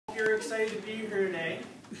excited to be here today.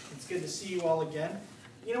 It's good to see you all again.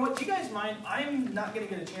 You know what, do you guys mind? I'm not going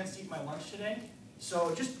to get a chance to eat my lunch today.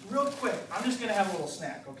 So just real quick, I'm just going to have a little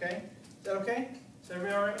snack, okay? Is that okay? Is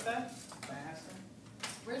everybody all right with that? Can I have some?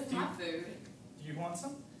 Where's my food? Do you want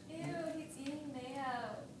some? Ew, he's eating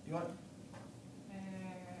mayo. You want?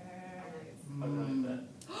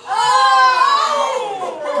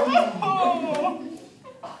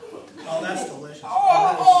 Oh, that's delicious. Oh,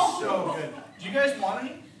 that is so good. Do you guys want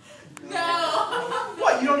any? No.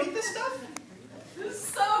 What, you don't eat this stuff? This is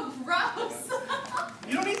so gross.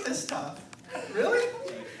 You don't eat this stuff? Really?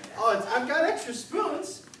 Oh, I've got extra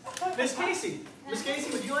spoons. Miss Kacee. Miss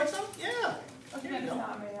Kacee, would you like some? Yeah. Okay, here you go.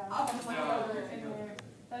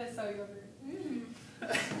 That is so yogurt.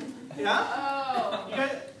 Yeah? Oh. You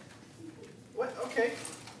guys, what? Okay.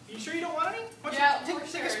 You sure you don't want any? Why don't Yeah, you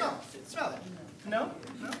for take a sure. smell. Smell it. No?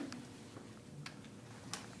 No?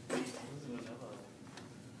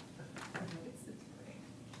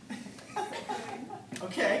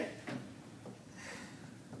 Okay.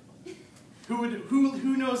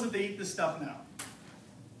 Who knows that they eat this stuff now?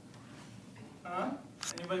 Huh?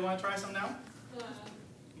 Anybody want to try some now?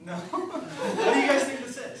 No? What do you guys think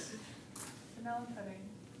this is? Vanilla pudding.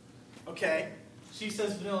 Okay. She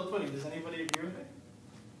says vanilla pudding. Does anybody agree with it?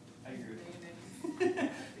 I agree with you.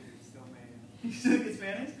 You think it's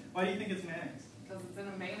mayonnaise? Why do you think it's mayonnaise? Because it's in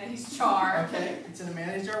a mayonnaise jar. Okay. It's in a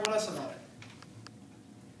mayonnaise jar. What else about it?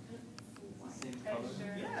 Same color.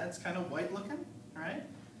 Texture. Yeah, it's kind of white looking, right?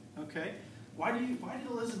 Okay. Why did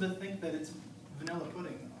Elizabeth think that it's vanilla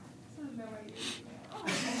pudding though? This is no way you eat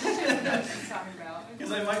She doesn't know what she's talking about.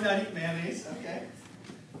 Because I might not eat mayonnaise. Okay.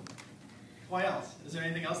 Why else? Is there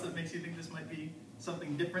anything else that makes you think this might be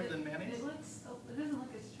something different than mayonnaise? It doesn't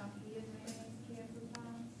look as chunky as mayonnaise can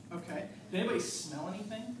sometimes. Okay. Did anybody smell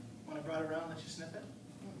anything when I brought it around? Let you sniff it?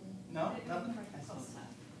 No? Nothing?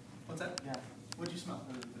 What's that? Yeah. What'd you smell?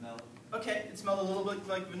 It was vanilla. Okay, it smelled a little bit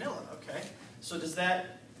like vanilla. Okay. So does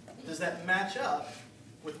that match up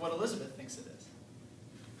with what Elizabeth thinks it is?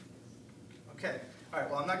 Okay. All right.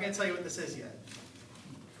 Well, I'm not going to tell you what this is yet.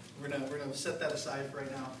 We're gonna set that aside for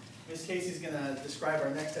right now. Miss Kacee's going to describe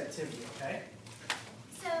our next activity. Okay.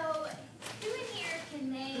 So, who in here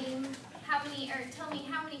can name how many, or tell me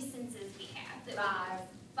how many senses we have? That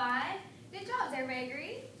we- 5. Good job. Does everybody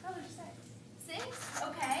agree? Oh, there's 6. 6?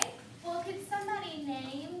 Okay. Well, could somebody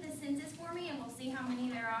name the senses for me and we'll see how many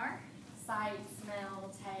there are? Sight,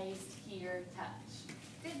 smell, taste, hear, touch.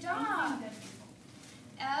 Good job.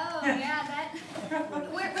 Oh, yeah, that.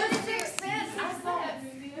 What is their sense? I saw that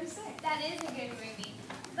movie. There's 6. That is a good movie.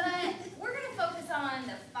 But we're going to focus on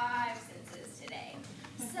the 5 senses today.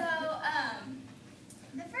 So,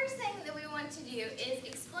 the first thing that we want to do is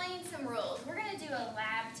explain some rules. We're going to do a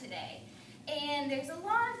lab today. And there's a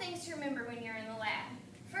lot of things to remember when you're in the lab.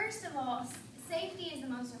 First of all, safety is the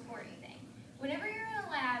most important thing. Whenever you're in a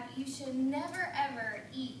lab, you should never ever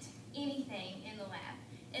eat anything in the lab,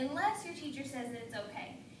 unless your teacher says that it's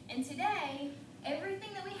okay. And today,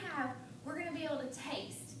 everything that we have, we're going to be able to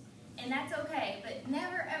taste. And that's okay, but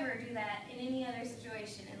never ever do that in any other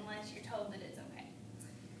situation unless you're told that it's okay.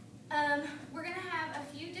 We're going to have a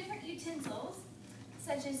few different utensils,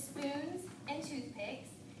 such as spoons and toothpicks.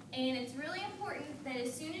 And it's really important that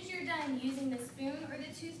as soon as you're done using the spoon or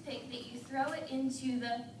the toothpick that you throw it into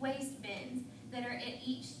the waste bins that are at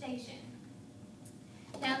each station.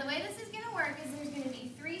 Now the way this is going to work is there's going to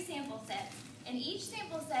be 3 sample sets, and each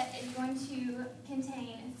sample set is going to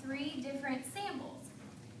contain 3 different samples.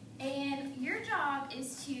 And your job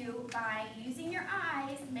is to, by using your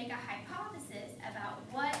eyes, make a hypothesis about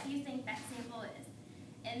what you think that sample is.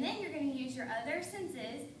 And then you're going to use your other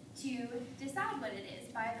senses to decide what it is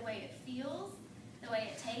by the way it feels, the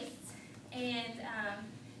way it tastes, and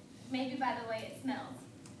maybe by the way it smells.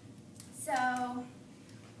 So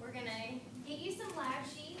we're going to get you some lab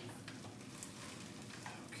sheets.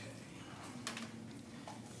 Okay.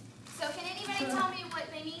 So can anybody tell me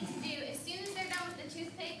what they need to do as soon as they're done with the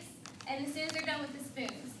toothpicks and as soon as they're done with the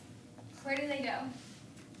spoons? Where do they go?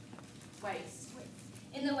 Waste.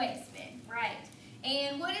 In the waste bin, right.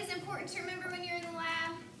 And what is important to remember when you're in the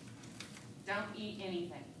lab? Don't eat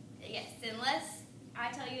anything. Yes, unless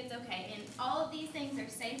I tell you it's okay. And all of these things are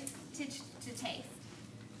safe to taste.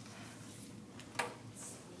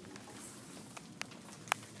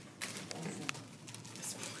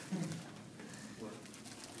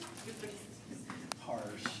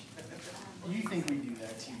 Harsh. You think we do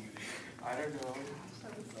that to you? I don't know.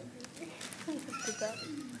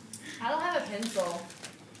 I don't have a pencil.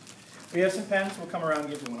 We have some pens. We'll come around and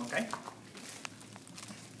give you one, okay?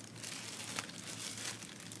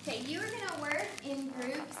 Okay, you are going to work in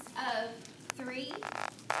groups of 3,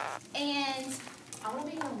 And I want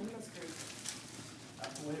to be in a Lima's group.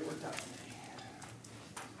 That's the way it worked out today.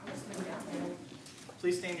 I'm just going down there.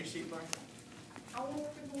 Please stay in your seat, Lauren. I want to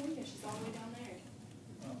work with Melina. She's all the way down there.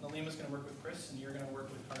 Well, Nalima's going to work with Chris, and you're going to work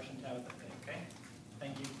with Harsh and Tabitha today, okay?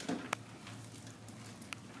 Thank you.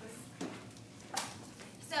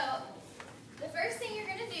 so, the first thing you're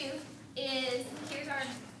gonna do is, here's our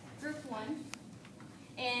group one.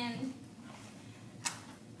 And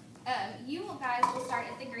you guys will start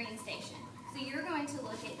at the green station. So you're going to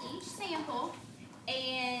look at each sample,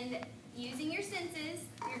 and using your senses,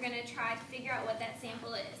 you're gonna try to figure out what that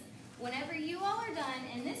sample is. Whenever you all are done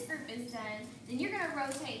and this group is done, then you're gonna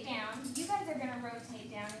rotate down. You guys are gonna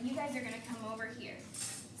rotate down, and you guys are gonna come over here.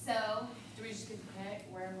 So, Do we just get to pick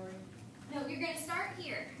wherever we... no, you're gonna start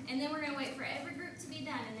here, and then we're gonna wait for every group to be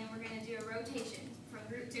done, and then we're gonna do a rotation from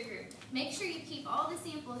group to group. Make sure you keep all the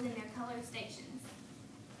samples in their color stations.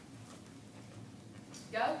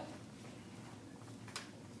 Go?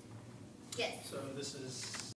 Yes. So this is